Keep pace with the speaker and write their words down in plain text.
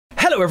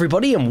Hello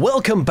everybody and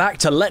welcome back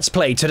to Let's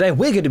Play. Today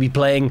we're going to be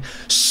playing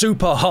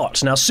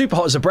SUPERHOT. Now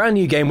SUPERHOT is a brand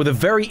new game with a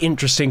very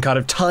interesting kind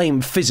of time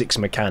physics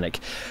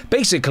mechanic.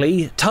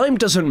 Basically, time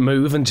doesn't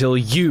move until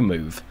you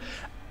move.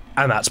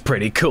 And that's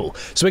pretty cool.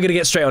 So we're going to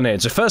get straight on in.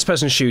 It's a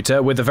first-person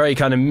shooter with a very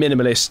kind of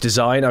minimalist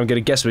design. I'm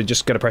going to guess we're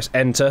just going to press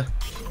enter.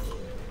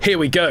 Here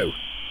we go.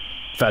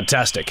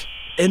 Fantastic.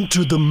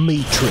 Enter the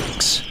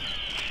Matrix.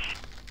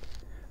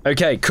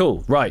 Okay,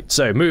 cool. Right,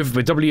 so move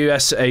with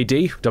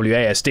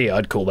WASD,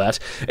 I'd call that.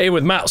 Aim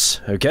with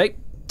mouse, okay?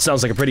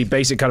 Sounds like a pretty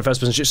basic kind of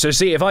first-person shooter. So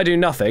see, if I do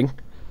nothing,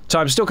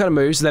 time still kind of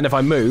moves, then if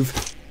I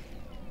move,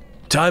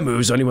 time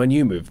moves only when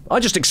you move. I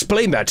just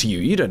explained that to you.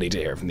 You don't need to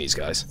hear it from these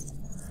guys.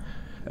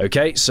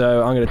 Okay,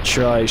 so I'm gonna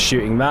try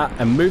shooting that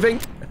and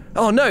moving.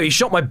 Oh no, he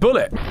shot my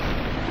bullet.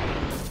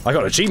 I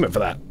got an achievement for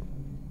that.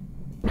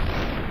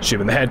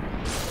 Shoot him in the head.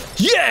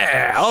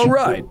 Yeah!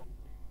 Alright!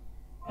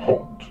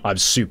 I'm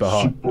super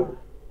hot.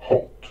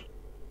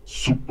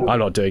 I'm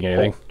not doing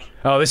anything.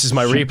 Oh, this is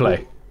my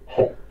replay.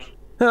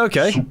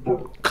 Okay.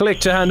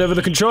 Click to hand over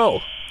the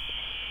control.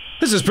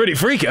 This is pretty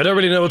freaky. I don't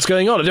really know what's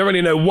going on. I don't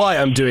really know why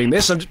I'm doing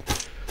this. I'm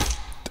just...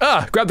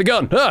 Ah! Grab the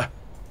gun! Ah!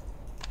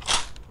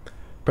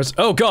 Press...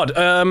 Oh god,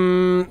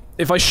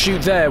 if I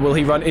shoot there, will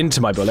he run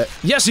into my bullet?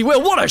 Yes, he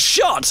will! What a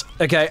shot!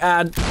 Okay,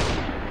 and...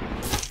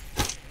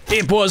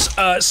 It was,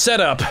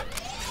 set up.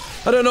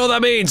 I don't know what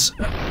that means.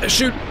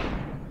 Shoot.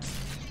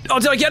 Oh,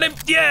 did I get him?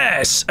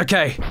 Yes!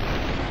 Okay.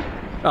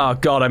 Oh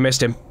god, I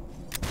missed him.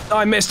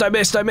 I missed.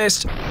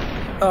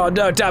 Oh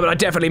no, damn it, I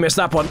definitely missed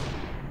that one.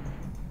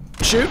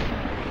 Shoot.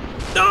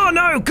 Oh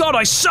no, god,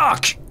 I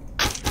suck!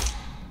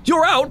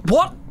 You're out?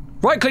 What?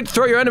 Right click to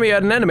throw your enemy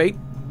at an enemy.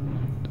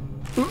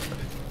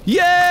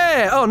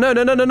 Yeah! Oh no.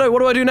 What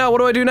do I do now? What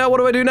do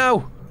I do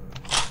now?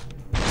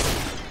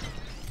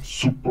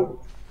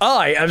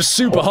 I am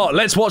super hot.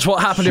 Let's watch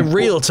what happened in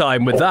real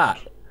time with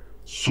that.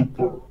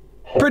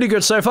 Pretty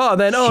good so far,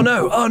 then. Oh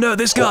no,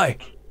 this guy.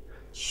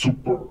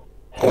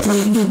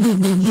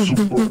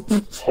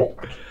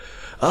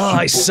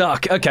 I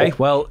suck. Okay,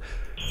 well,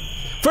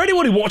 for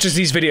anyone who watches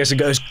these videos and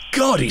goes,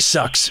 God, he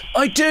sucks.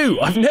 I do.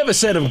 I've never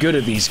said I'm good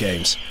at these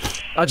games.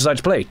 I just like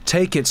to play.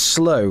 Take it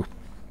slow.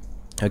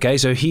 Okay,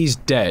 so he's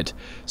dead.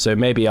 So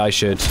maybe I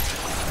should...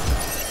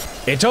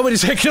 It told me to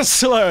take it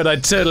slow and I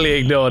totally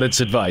ignored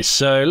its advice.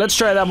 So let's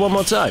try that one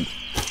more time.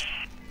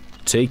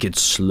 Take it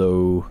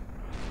slow.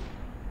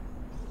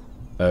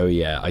 Oh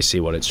yeah, I see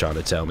what it's trying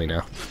to tell me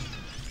now.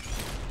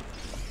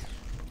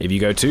 If you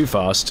go too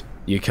fast,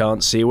 you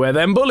can't see where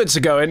them bullets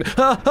are going.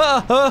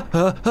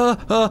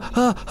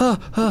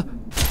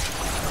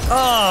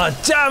 Ah,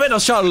 damn it! I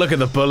was trying to look at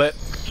the bullet.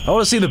 I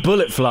want to see the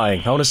bullet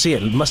flying. I want to see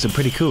it. It must have been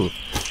pretty cool.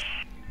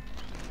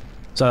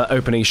 So that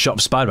opening shot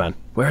of Spider-Man.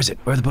 Where is it?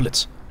 Where are the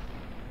bullets?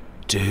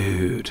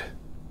 Dude.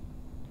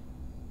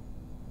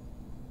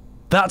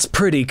 That's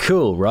pretty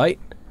cool, right?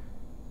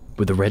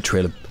 With the red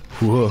trailer.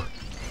 Whoa.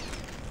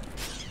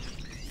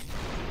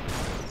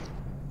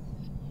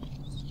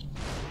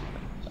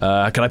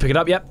 Can I pick it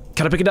up? Yep.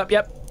 Can I pick it up?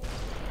 Yep.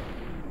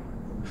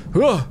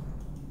 Whoa.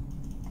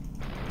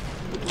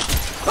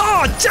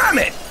 Oh, damn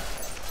it!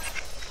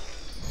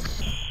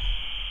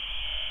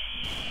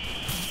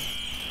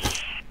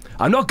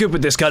 I'm not good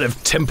with this kind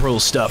of temporal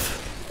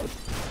stuff.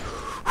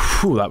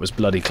 Whew, that was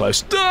bloody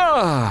close.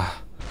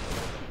 Ah!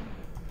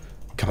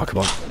 Come on.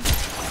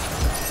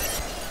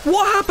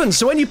 What happens?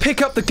 So when you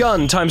pick up the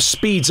gun, time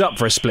speeds up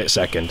for a split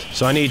second.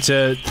 So I need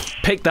to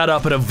pick that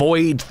up and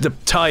avoid the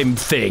time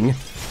thing.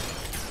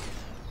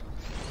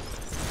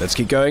 Let's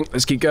keep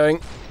going.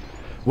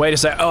 Wait a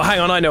sec. Oh,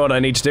 hang on, I know what I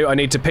need to do. I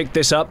need to pick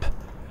this up.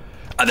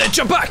 And then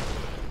jump back!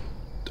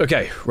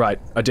 Okay, right.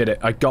 I did it.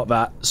 I got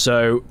that.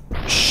 So,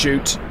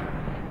 shoot.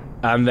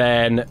 And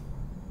then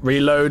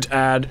reload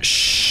and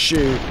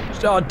shoot.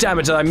 Oh, damn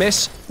it, did I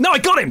miss? No, I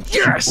got him!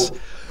 Yes!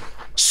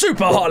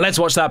 Super hot. Let's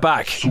watch that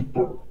back.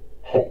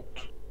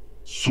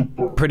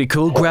 Pretty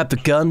cool. Grab the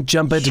gun,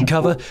 jump into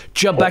cover,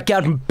 jump back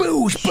out and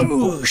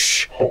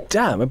boosh!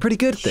 Damn, I'm pretty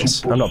good at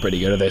this. I'm not pretty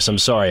good at this, I'm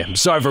sorry. I'm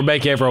sorry for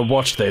making everyone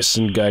watch this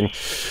and going,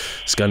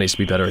 this guy needs to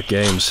be better at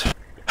games.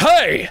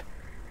 Hey!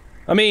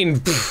 I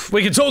mean,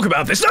 we can talk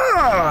about this.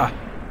 Ah!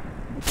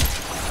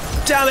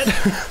 Damn it!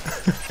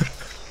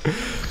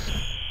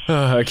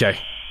 Okay.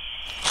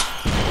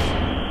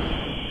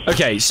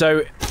 Okay,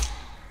 so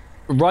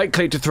right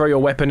click to throw your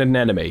weapon at an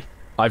enemy.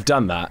 I've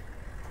done that.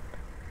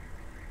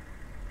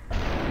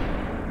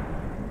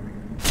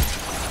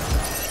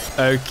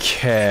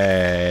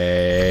 Okay,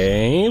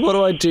 what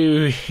do I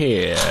do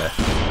here?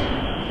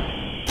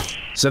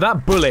 So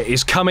that bullet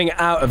is coming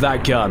out of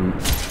that gun.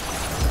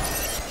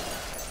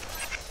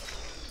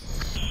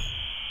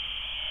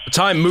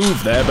 Time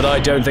moved there, but I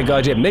don't think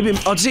I did. Maybe,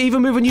 does it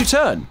even move when you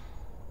turn?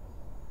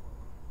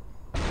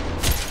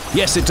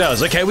 Yes, it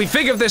does. Okay, we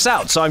figured this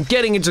out, so I'm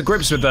getting into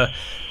grips with the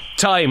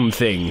time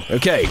thing.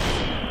 Okay.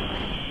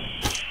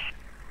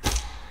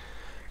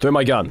 Throw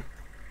my gun.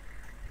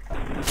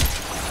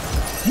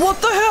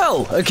 What the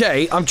hell?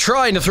 Okay, I'm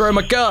trying to throw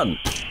my gun.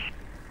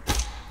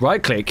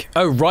 Right click.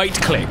 Oh, right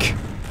click.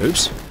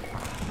 Oops.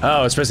 Oh,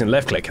 I was pressing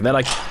left click, and then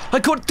I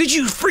caught. Did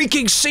you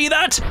freaking see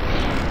that?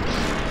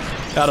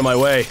 Out of my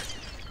way.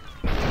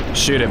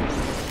 Shoot him.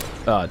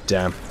 Oh,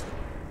 damn.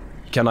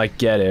 Can I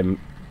get him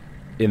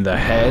in the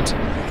head?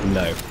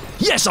 No.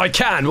 Yes, I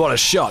can! What a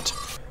shot!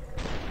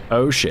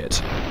 Oh,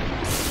 shit.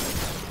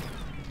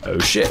 Oh,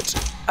 shit.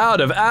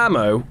 Out of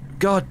ammo?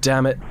 God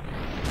damn it.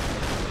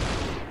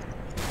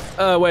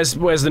 Where's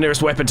the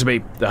nearest weapon to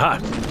me? Aha!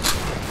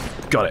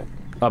 Got it.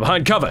 I'm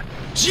behind cover.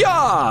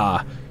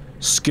 Yeah!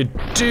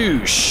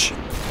 Skadoosh.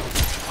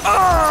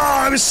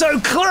 Oh, I was so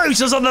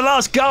close! I was on the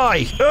last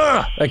guy!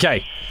 Ugh.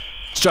 Okay,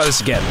 let's try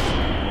this again.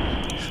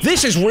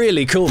 This is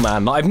really cool,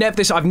 man. I've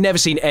never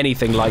seen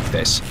anything like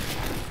this.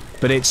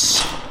 But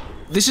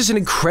this is an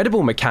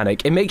incredible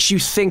mechanic. It makes you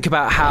think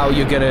about how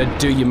you're gonna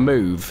do your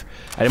move.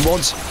 And it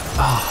wants...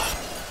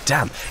 Oh,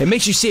 damn. It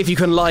makes you see if you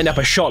can line up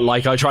a shot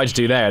like I tried to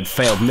do there and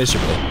failed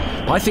miserably.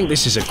 But I think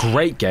this is a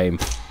great game.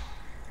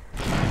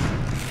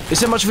 Is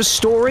there much of a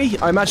story?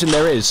 I imagine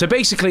there is. So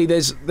basically, there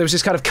was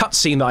this kind of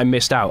cutscene that I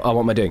missed out. Oh,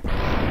 what am I doing?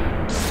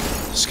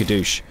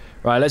 Skadoosh.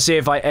 Right, let's see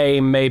if I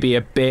aim maybe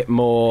a bit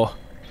more...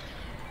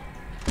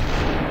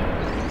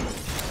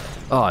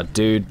 Oh,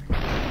 dude.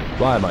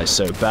 Why am I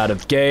so bad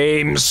at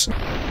games?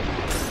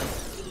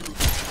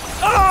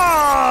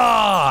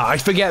 Ah! I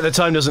forget the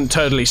time doesn't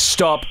totally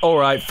stop.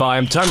 Alright,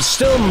 fine. Time's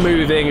still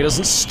moving. It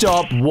doesn't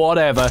stop.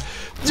 Whatever.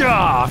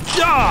 Ah!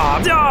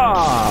 Ah!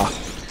 Ah!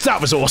 That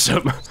was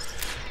awesome.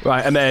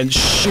 Right, and then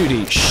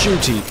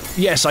shooty.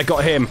 Yes, I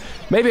got him.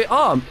 Maybe,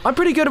 I'm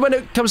pretty good when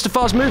it comes to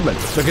fast movement,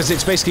 because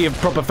it's basically a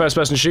proper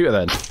first-person shooter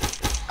then.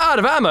 Out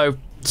of ammo!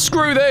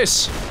 Screw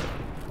this!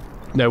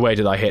 No way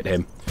did I hit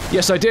him.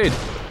 Yes, I did.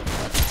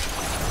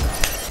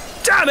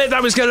 Damn it,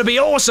 that was gonna be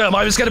awesome!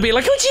 I was gonna be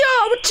like,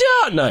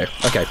 whatcha? No,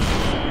 okay.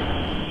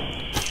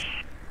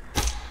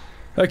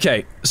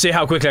 Okay, see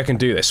how quickly I can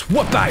do this.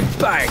 What, bang,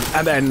 bang,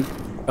 and then...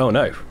 Oh,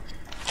 no.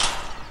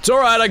 It's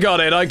alright, I got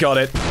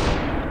it.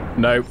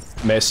 No.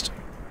 Missed.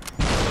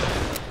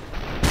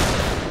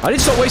 I need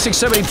to stop wasting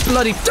so many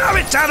bloody... Damn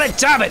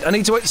it! I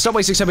need to stop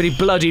wasting so many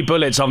bloody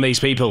bullets on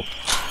these people.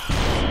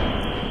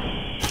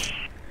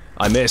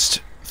 I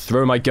missed.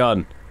 Throw my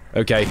gun.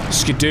 Okay.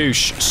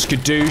 Skadoosh.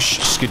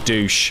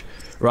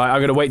 Right,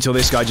 I'm gonna wait till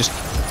this guy just...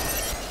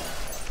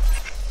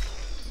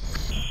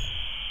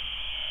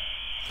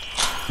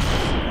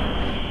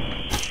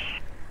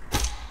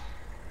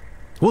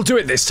 We'll do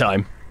it this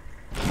time.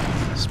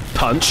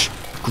 Punch.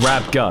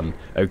 Grab gun.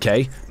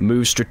 Okay,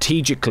 move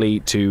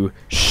strategically to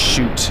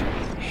shoot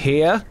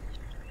here.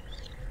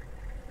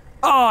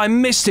 Oh, I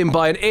missed him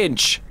by an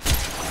inch.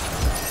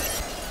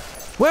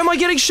 Where am I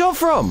getting shot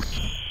from?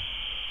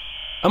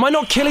 Am I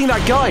not killing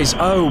that guy's?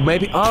 Oh,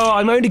 maybe. Oh,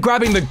 I'm only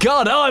grabbing the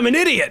gun. Oh, I'm an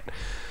idiot.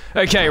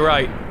 Okay,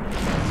 right.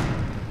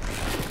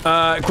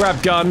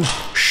 Grab gun,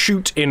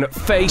 shoot in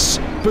face,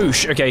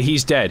 boosh. Okay,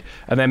 he's dead.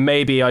 And then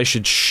maybe I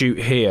should shoot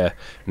here.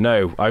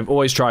 No, I've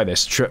always tried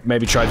this.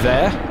 Maybe try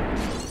there.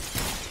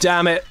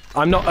 Damn it.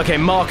 I'm not- okay,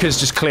 markers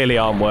just clearly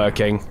aren't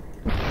working.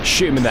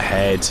 Shoot him in the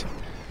head.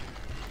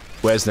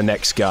 Where's the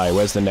next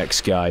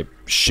guy?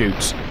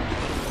 Shoot.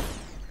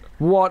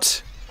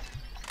 What?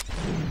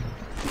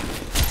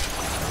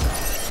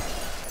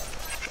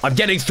 I'm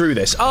getting through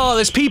this. Oh,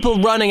 there's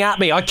people running at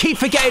me. I keep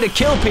forgetting to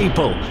kill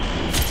people.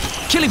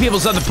 Killing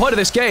people's not the point of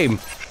this game.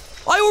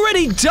 I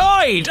already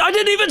died! I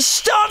didn't even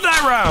start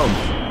that round!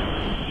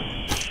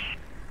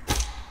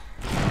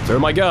 Throw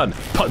my gun,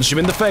 punch him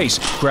in the face,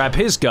 grab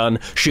his gun,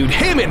 shoot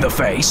him in the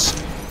face.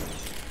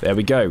 There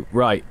we go,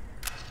 right.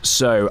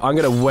 So, I'm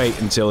gonna wait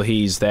until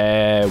he's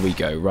there we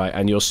go, right,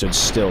 and you're stood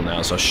still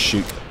now, so I'll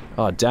shoot.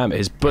 Oh, damn it,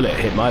 his bullet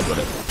hit my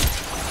bullet.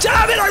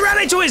 Damn it, I ran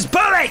into his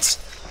bullet!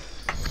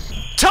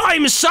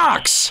 Time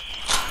sucks!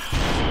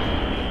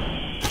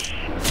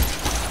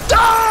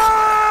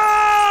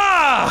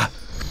 Ah!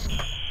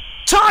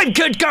 Time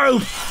could go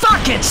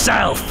fuck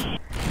itself!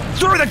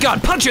 Throw the gun,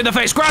 punch you in the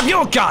face, grab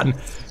your gun!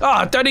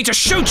 Oh, I need to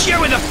shoot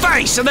you in the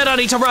face, and then I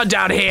need to run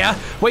down here,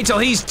 wait till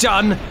he's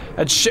done,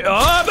 and shoot. Oh,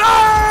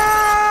 ah!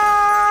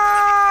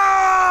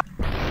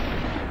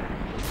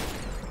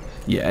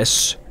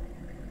 Yes.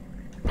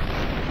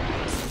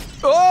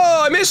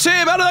 Oh, I missed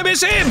him! How did I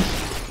miss him?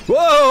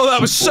 Whoa, that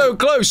was so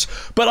close!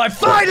 But I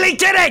finally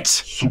did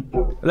it!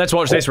 Let's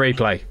watch this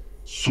replay.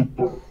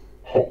 Super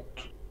hot.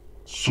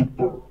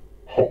 Super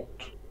hot.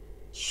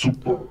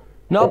 Super.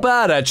 Not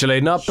bad, actually.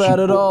 Not bad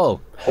at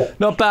all.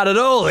 Not bad at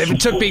all. If it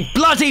took me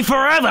bloody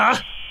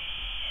forever.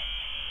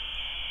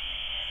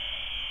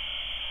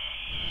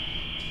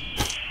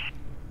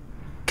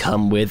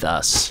 Come with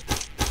us.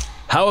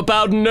 How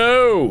about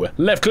no?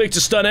 Left click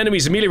to stun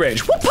enemies in melee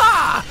range.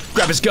 Whoopah!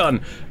 Grab his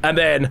gun, and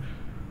then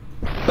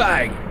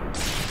bang.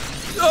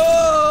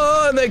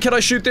 Oh, and then can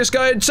I shoot this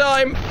guy in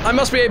time? I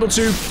must be able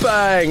to.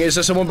 Bang. Is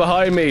there someone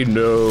behind me?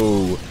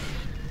 No.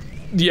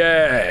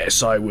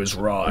 Yes, I was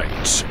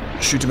right.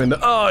 Shoot him in the-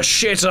 oh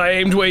shit, I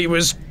aimed where he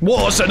was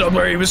and not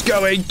where he was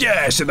going.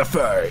 Yes, in the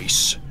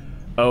face.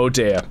 Oh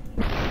dear.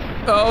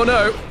 Oh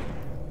no.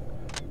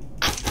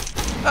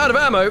 Out of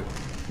ammo.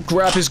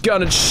 grab his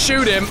gun and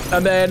shoot him,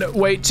 and then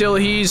wait till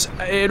he's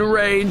in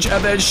range,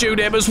 and then shoot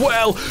him as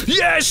well.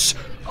 Yes!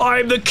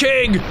 I'm the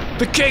king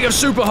of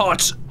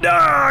SUPERHOT.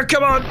 Ah,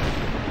 come on.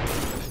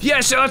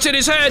 Yes, that's in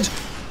his head.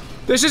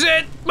 This is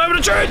it. Moment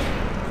of truth.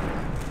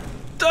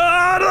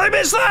 Ah, did I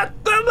miss that?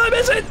 Did I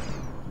miss it?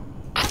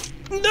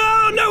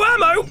 No, no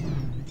ammo.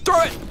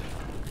 Throw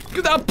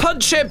it.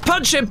 Punch him,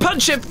 punch him,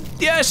 punch him.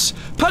 Yes,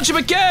 punch him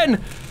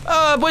again.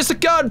 Where's the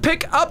gun?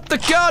 Pick up the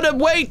gun and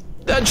wait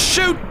and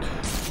shoot.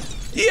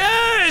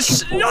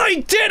 Yes,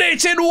 I did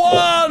it in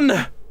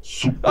one.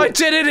 I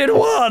did it in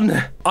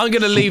one! I'm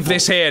gonna leave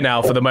this here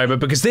now for the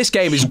moment because this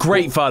game is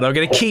great fun. I'm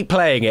gonna keep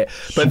playing it,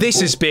 but this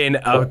has been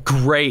a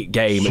great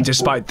game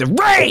despite the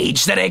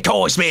rage that it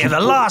caused me in the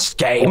last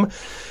game.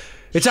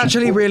 It's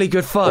actually really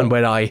good fun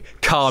when I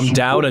calm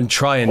down and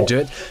try and do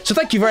it. So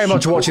thank you very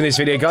much for watching this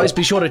video, guys.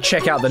 Be sure to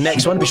check out the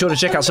next one. Be sure to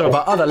check out some of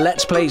our other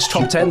Let's Plays,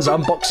 top 10s,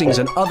 unboxings,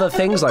 and other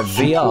things like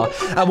VR.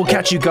 And we'll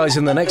catch you guys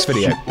in the next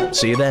video.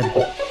 See you then.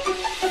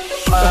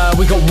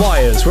 We got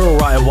wires. We're all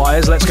right at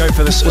wires. Let's go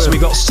for this. So we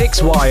got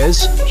 6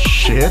 wires.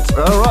 Shit.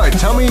 All right.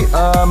 Tell me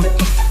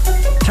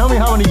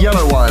how many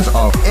yellow wires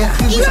are.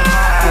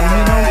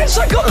 Yes!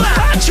 I got the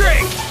hat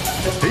trick.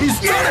 He's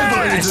done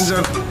it, ladies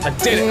and gentlemen. I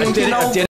did it. I did it. I did it.